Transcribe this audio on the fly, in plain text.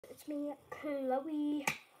it's me, Chloe.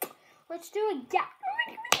 Let's do a get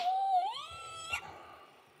ready with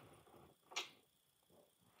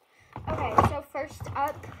me. Okay, so first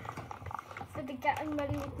up for the getting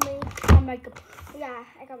ready with me, my makeup. Yeah,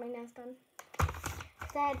 I got my nails done.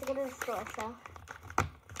 Cause I had to go to the store, so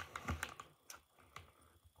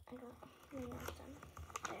I got my nails done.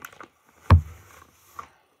 There.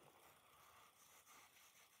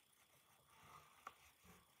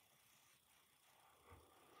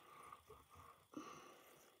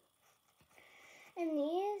 And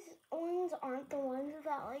these ones aren't the ones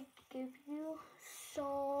that like give you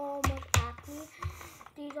so much acne.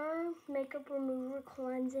 These are makeup remover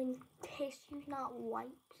cleansing tissues, not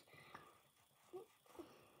wipes.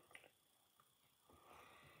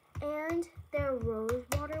 And they're rose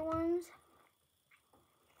water ones.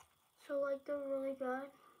 So like they're really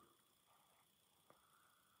good.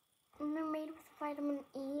 And they're made with vitamin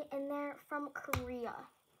E and they're from Korea.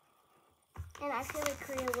 And I feel like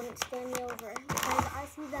Korea wouldn't stand me over because I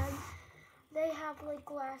see them, they have like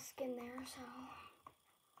glass skin there, so.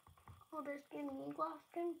 Will this give me glass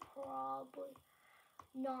skin? Probably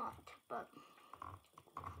not, but.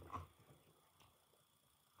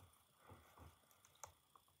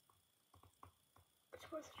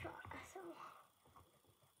 It's worth a try, so.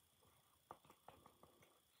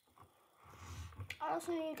 I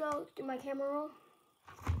also need to go do my camera roll.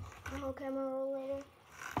 My whole camera roll later.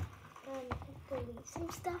 And delete some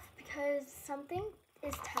stuff because something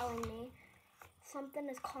is telling me, something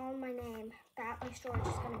is calling my name that my storage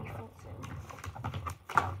is going to be full soon.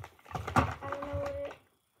 I don't know what it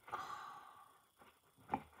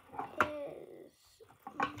is.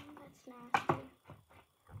 That's nasty.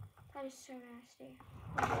 That is so nasty.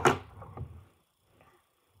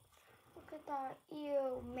 Look at that.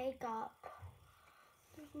 Ew, makeup.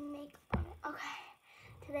 There's makeup on it. Okay.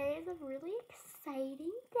 Today is a really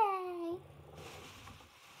exciting day.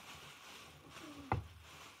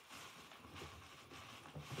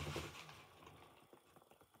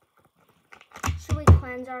 Should we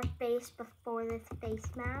cleanse our face before this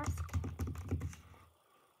face mask?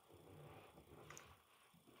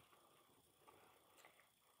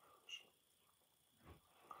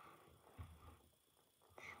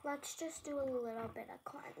 Let's just do a little bit of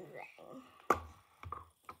cleansing.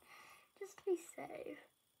 Just to be safe.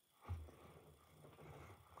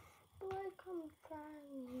 Like I'm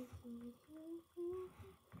trying.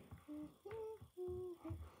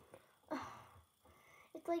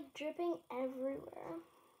 It's like dripping everywhere.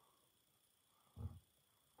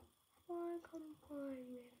 Like I'm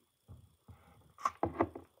trying.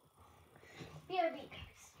 BRB,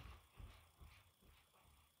 guys.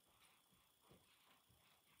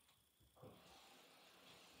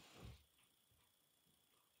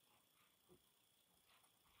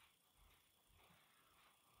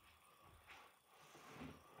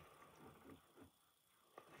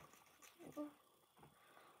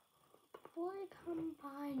 Boy, come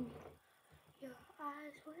by me. Your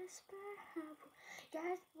eyes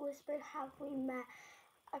whispered, have we met?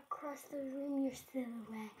 Across the room, your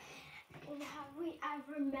silhouette. And have we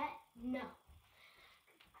ever met? No.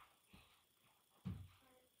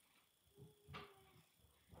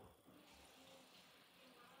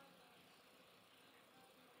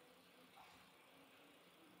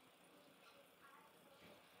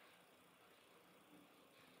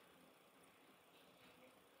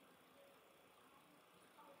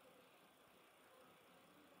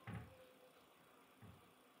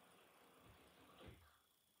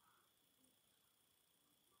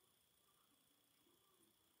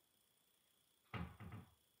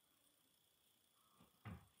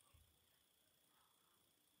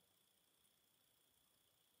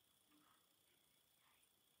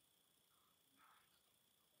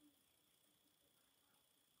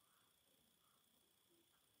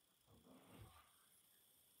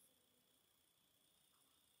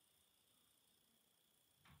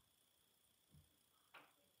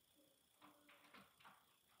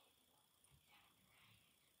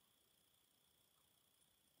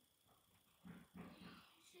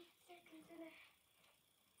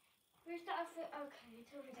 Where's the outfit? Okay,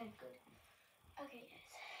 it's over there. Good. Okay,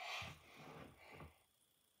 guys.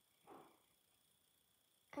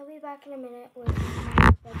 I'll be back in a minute with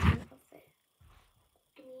my bedroom outfit.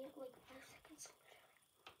 Give me like 5 seconds.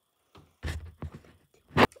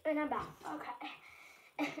 And I'm back. Okay.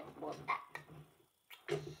 We're back.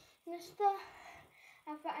 This is the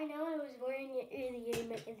outfit I know I was wearing it earlier in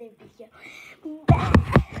the video.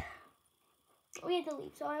 We had to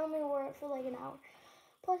leave, so I only wore it for like an hour.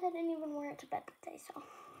 Plus, I didn't even wear it to bed that day, so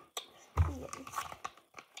yeah.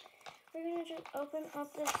 We're gonna just open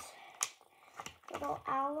up this little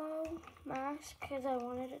aloe mask because I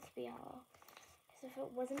wanted it to be aloe. Because if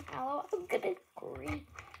it wasn't aloe, I'm gonna agree.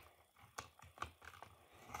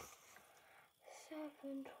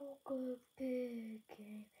 7 talk a big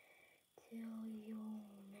game till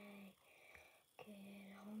you're naked.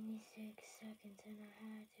 Only 6 seconds and I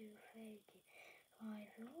had to fake it. 5,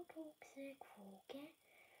 you're toxic. 4, can't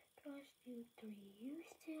trust you. 3, you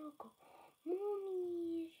still go.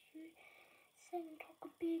 Mommy issues. 7, talk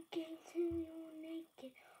a big game till you're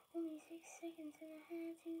naked. Only 6 seconds and I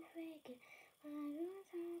had to fake it. 5, you're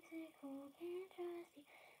toxic. 4, can't trust you.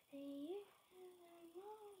 3, you still go.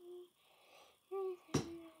 Mommy.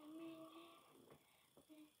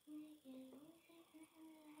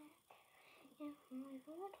 If my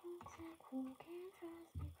four toxic, who can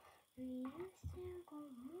trust you? 3, you still go.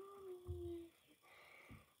 Mommy issues.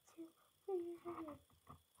 2, please let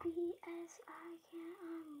BS I can't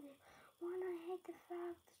undo. 1, I hate the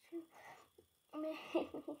fact that you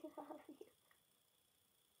made me love you.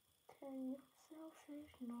 10, you're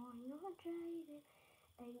selfish. 9, you're jaded.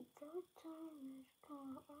 8, the time is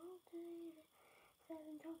gone outdated. 7,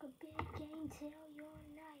 talk a big game till you're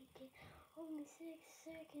naked. Only 6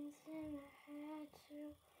 seconds and I had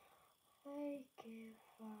to fake it.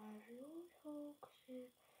 5, you're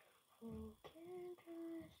toxic. 4, can't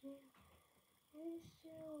trust you. You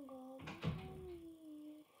still got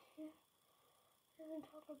money. 7,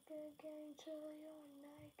 talk a big game till you're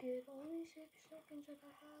naked. Only 6 seconds and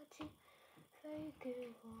I had to fake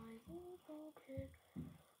it. 5, you're toxic.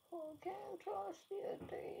 4, can't trust you.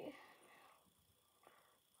 3,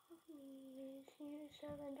 you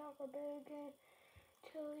 7, talk a big game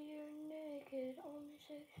till you're naked. Only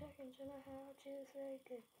 6 seconds and I had to fake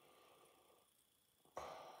it.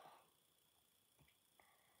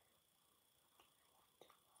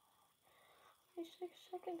 6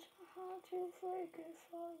 seconds and I had to fake it.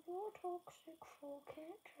 5, you're toxic. 4,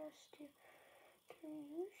 can't trust you. 3,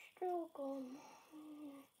 you still gone.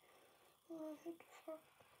 I hit the fuck.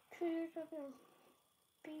 2 years ago.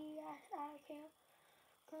 BS I can't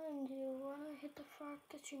undo. When I hit the fact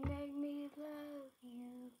that you made me love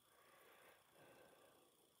you.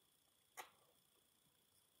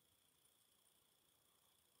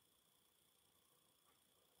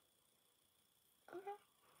 Okay.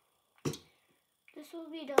 This will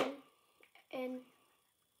be done in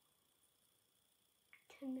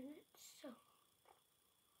 10 minutes. So,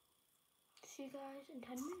 see you guys in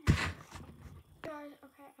 10 minutes. Guys,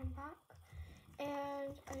 okay, I'm back.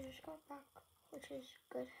 And I just got back, which is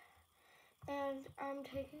good. And I'm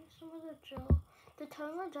taking some of the gel. The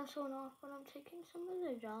timer just went off, but I'm taking some of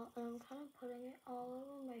the gel and I'm kind of putting it all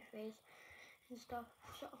over my face and stuff.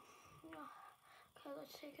 So, yeah. Okay,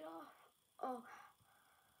 let's take it off.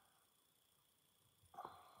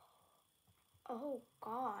 Oh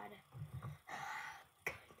God.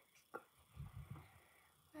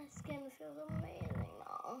 My skin feels amazing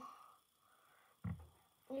now.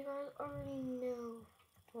 You guys already know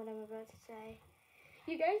what I'm about to say.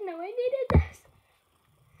 You guys know I needed this.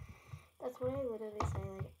 That's what I literally say,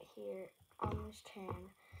 like, here on this channel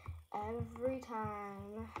every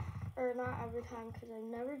time. Or not every time, because I've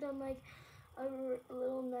never done, like, a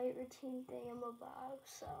little night routine thing in my bag.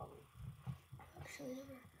 So, I've actually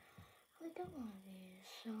never really done one of these.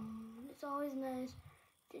 So, it's always nice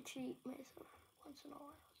to treat myself once in a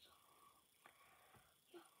while. So,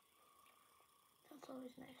 yeah. That's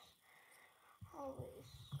always nice. Always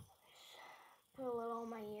put a little on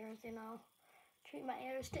my ears, you know. Treat my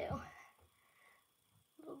ears too. A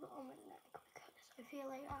little bit on my neck because I feel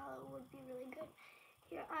like aloe would be really good.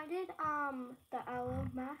 Here, I did the aloe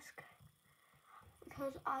mask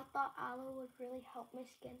because I thought aloe would really help my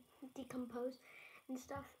skin decompose and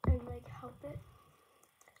stuff and like help it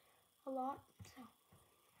a lot. So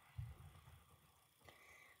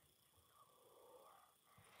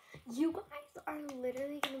you guys are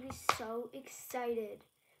literally gonna be so excited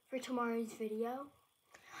for tomorrow's video.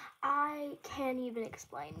 I can't even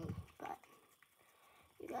explain, but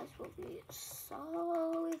you guys will be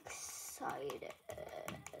so excited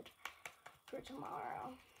for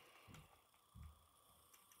tomorrow.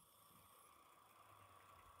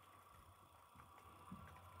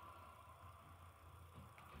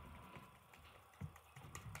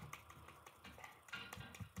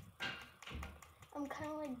 I'm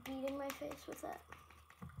kind of like beating my face with it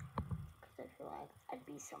because I feel like I'd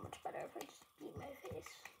be so much better if I just beat my face.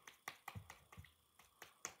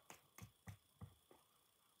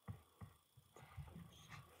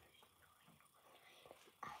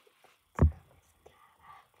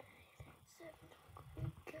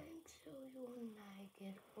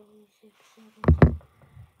 Only 6 seconds.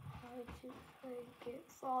 How to fake it.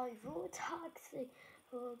 5, you're toxic.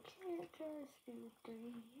 Oh, can't just do 3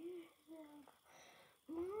 years ago.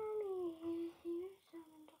 Mommy, here's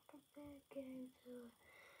someone talk a big game to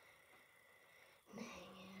make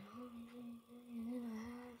it only and I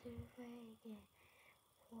have to fake it.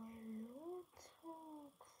 When you're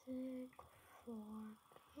toxic, for can't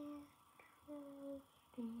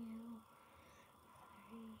trust you.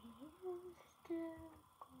 I used to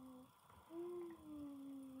go.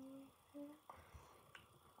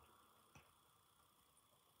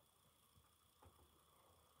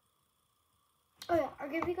 Oh yeah, I'll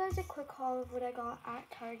give you guys a quick haul of what I got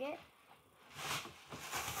at Target.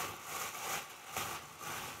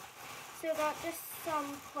 So I got just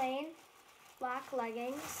some plain black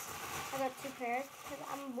leggings. I got 2 pairs because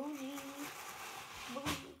I'm bougie.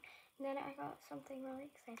 Bougie. And then I got something really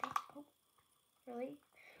exciting. Oh, really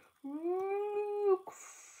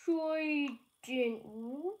exciting.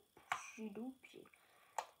 Oopsie doopsie.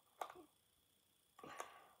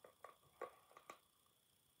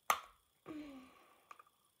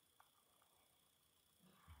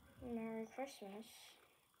 Merry Christmas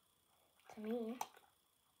to me.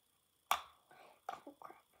 Oh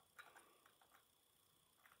crap.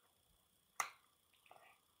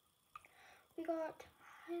 We got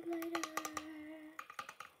highlighter.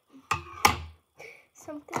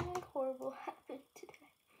 Something like horrible happened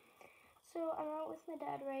today. So I'm out with my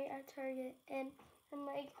dad right at Target and I'm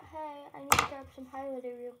like, hey, I need to grab some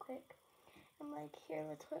highlighter real quick. I'm like, here,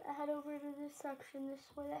 let's head over to this section. This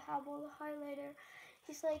is where they have all the highlighter.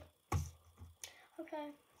 He's like,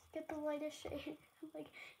 okay, get the lightest shade. I'm like,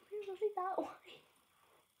 usually that way.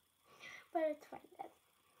 But it's fine, Dad.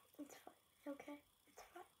 It's fine, okay? It's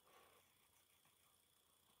fine.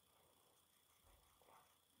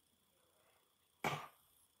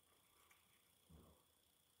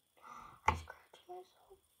 I scratched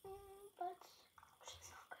myself. That's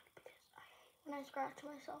not good because I hate when I scratch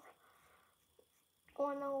myself. I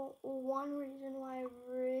want to know one reason why I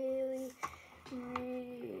really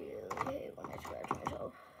hate when I scratch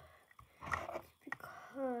myself. It's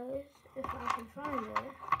because if I can find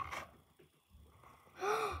it.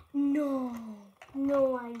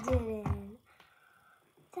 No, I didn't.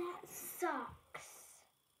 That sucks.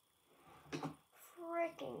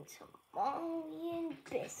 Freaking Somalian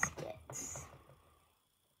biscuits.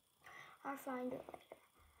 I'll find it later.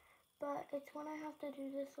 But it's when I have to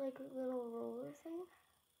do this like little roller thing.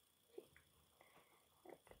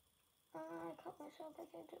 I cut myself, I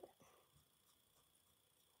can't do it.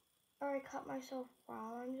 Or I cut myself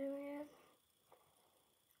while I'm doing it.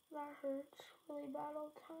 That hurts really bad all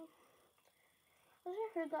the time. Have you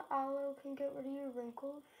heard that aloe can get rid of your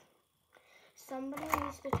wrinkles? Somebody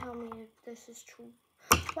needs to tell me if this is true.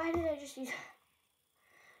 Why did I just use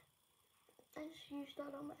I just used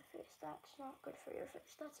that on my face. That's not good for your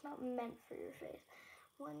face. That's not meant for your face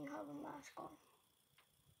when you have a mask on.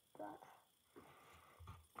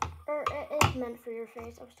 Or it is meant for your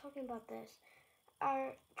face. I was talking about this.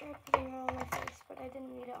 I tried putting it on my face, but I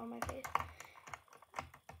didn't need it on my face.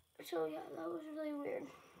 So yeah, that was really weird.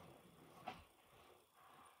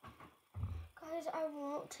 Guys, I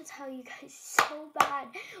want to tell you guys so bad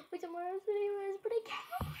what tomorrow's video is, but I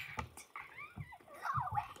can't.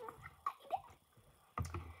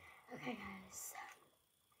 Okay, guys.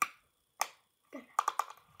 Good.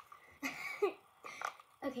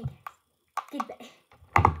 Okay, guys. Goodbye.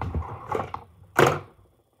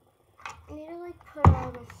 I need to like put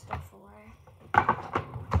all this stuff away.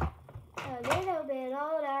 A little bit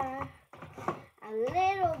older, a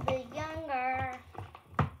little bit younger.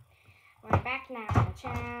 We're back now,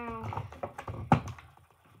 ciao.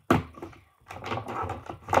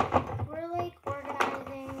 We're like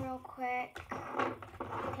organizing real quick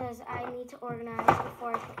because I need to organize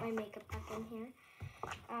before I put my makeup back in here.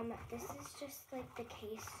 This is just like the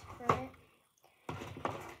case for it.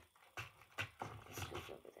 This goes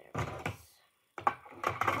over there,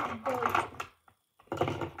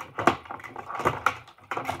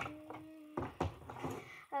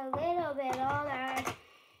 a little bit older.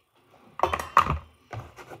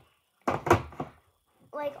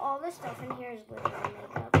 Like all the stuff in here is literally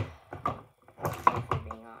makeup, if we're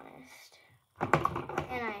being honest.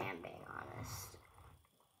 And I am being honest.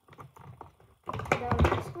 Don't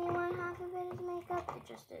ask me why half of it is makeup, it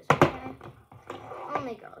just is, okay?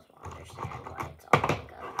 Only girls will understand why it's all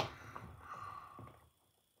makeup.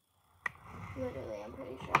 Literally, I'm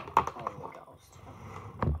pretty sure only girls do.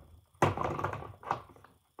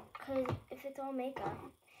 Because if it's all makeup,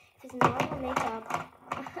 if it's not all makeup,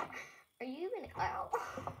 are you even out?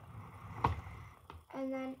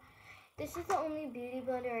 And then This is the only beauty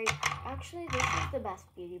blender actually, this is the best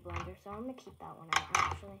beauty blender, so I'm going to keep that one out,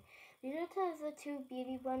 actually. These are the two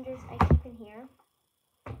beauty blenders I keep in here.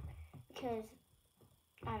 Because,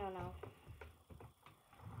 I don't know.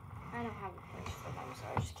 I don't have a place for them, so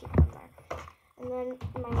I just keep them there. And then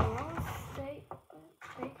my nails, they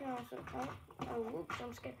can also, whoops,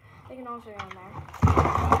 I'm scared. They can also go in there.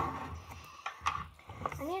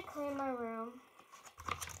 I need to clean my room.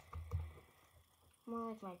 More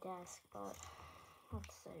like my desk, but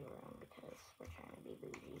let's say room because we're trying to be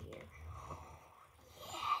bougie here.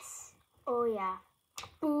 Yes! Oh yeah.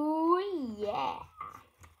 Boo yeah.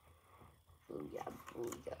 Booyah,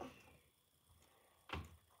 booyah.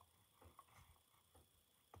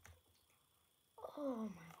 Oh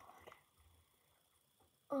my god.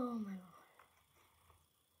 Oh my god.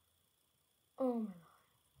 Oh my god.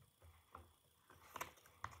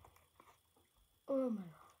 Oh my god.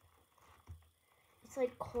 It's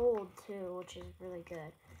like cold too, which is really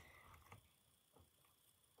good.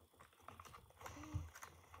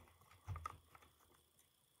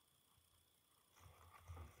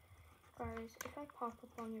 Guys, if I pop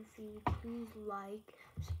up on your feed, please like,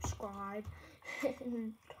 subscribe,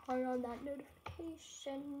 and turn on that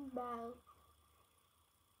notification bell.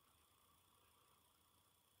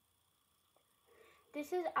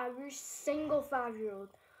 This is every single 5-year-old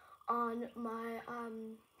on my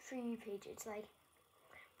For You page. It's like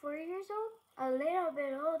 4 years old, a little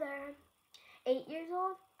bit older, 8 years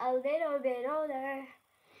old, a little bit older,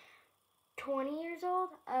 20 years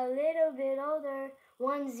old, a little bit older,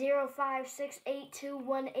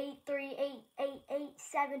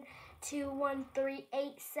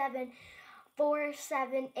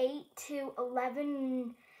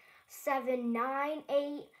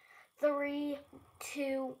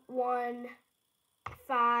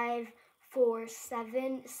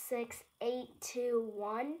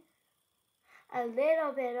 A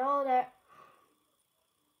little bit older.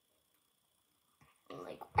 I'm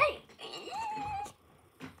like, hey.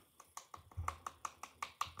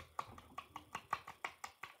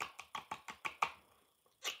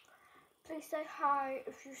 Please say hi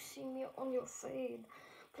if you see me on your feed.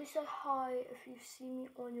 Please say hi if you see me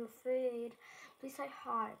on your feed. Please say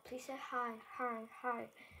hi. Please say hi. Hi.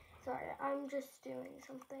 Sorry, I'm just doing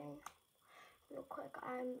something real quick.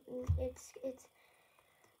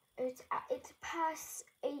 It's past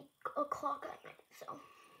 8 o'clock at night. So,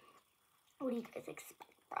 what do you guys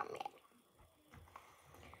expect from me?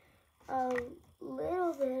 A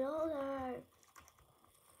little bit older.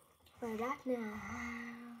 We're back now.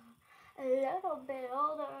 A little bit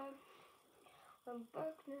older. I'm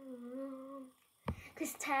back now.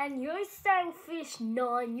 'Cause 10, you're selfish.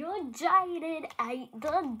 9, you're jaded. 8,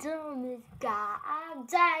 the dumbest guy I've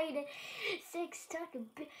dated. 6, talking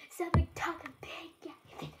big. 7, talking big. Yeah.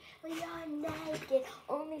 We are naked.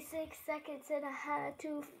 Only 6 seconds and I had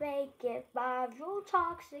to fake it. 5, you're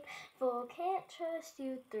toxic. 4, can't trust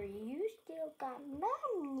you. 3, you still got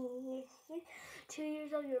money. 2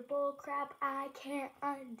 years old, you're bull crap. I can't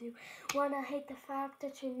undo. 1, I hate the fact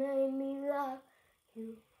that you made me love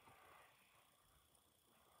you.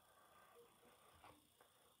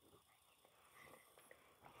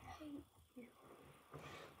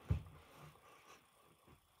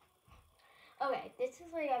 Okay, this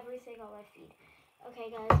is like everything on my feed.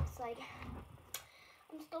 Okay, guys, it's like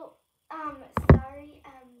I'm still sorry,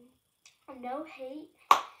 no hate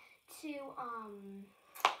to oh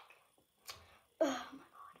my god,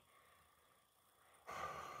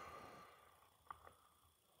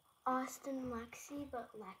 Austin Lexi, but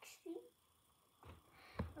Lexi.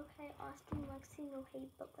 Okay, Austin Lexi, no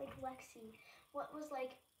hate, but like Lexi. What was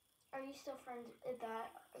like? Are you still friends with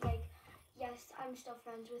that? Like, yes, I'm still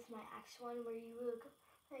friends with my ex one, where you look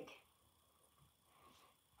like.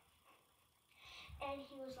 And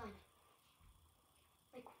he was like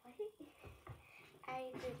what?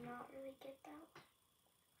 I did not really get that.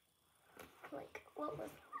 Like, what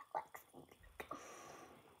was Lexi?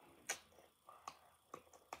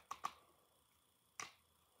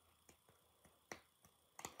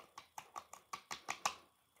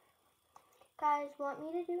 Guys, want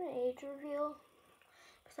me to do an age reveal?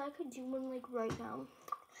 Because I could do one like right now.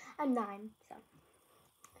 I'm 9, so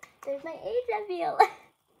there's my age reveal.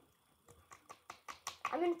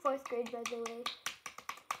 I'm in 4th grade, by the way.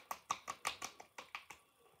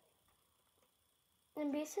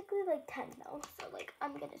 I'm basically like 10 now, so like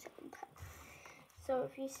I'm gonna say I'm 10. So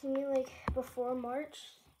if you see me like before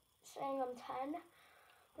March saying I'm 10,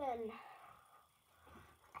 then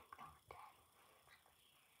I'm not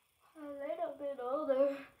 10. A little bit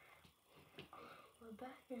older. We're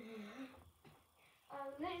back in here. A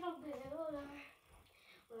little bit older.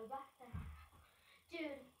 Dude,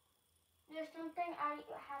 there's something I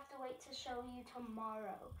have to wait to show you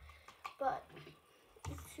tomorrow. But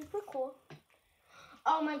it's super cool.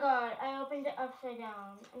 Oh my god, I opened it upside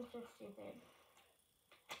down. I'm so stupid.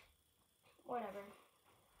 Whatever.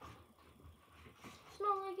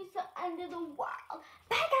 Smells like it's the end of the world.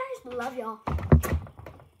 Bye guys. Love y'all.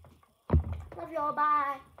 Love y'all.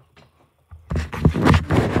 Bye.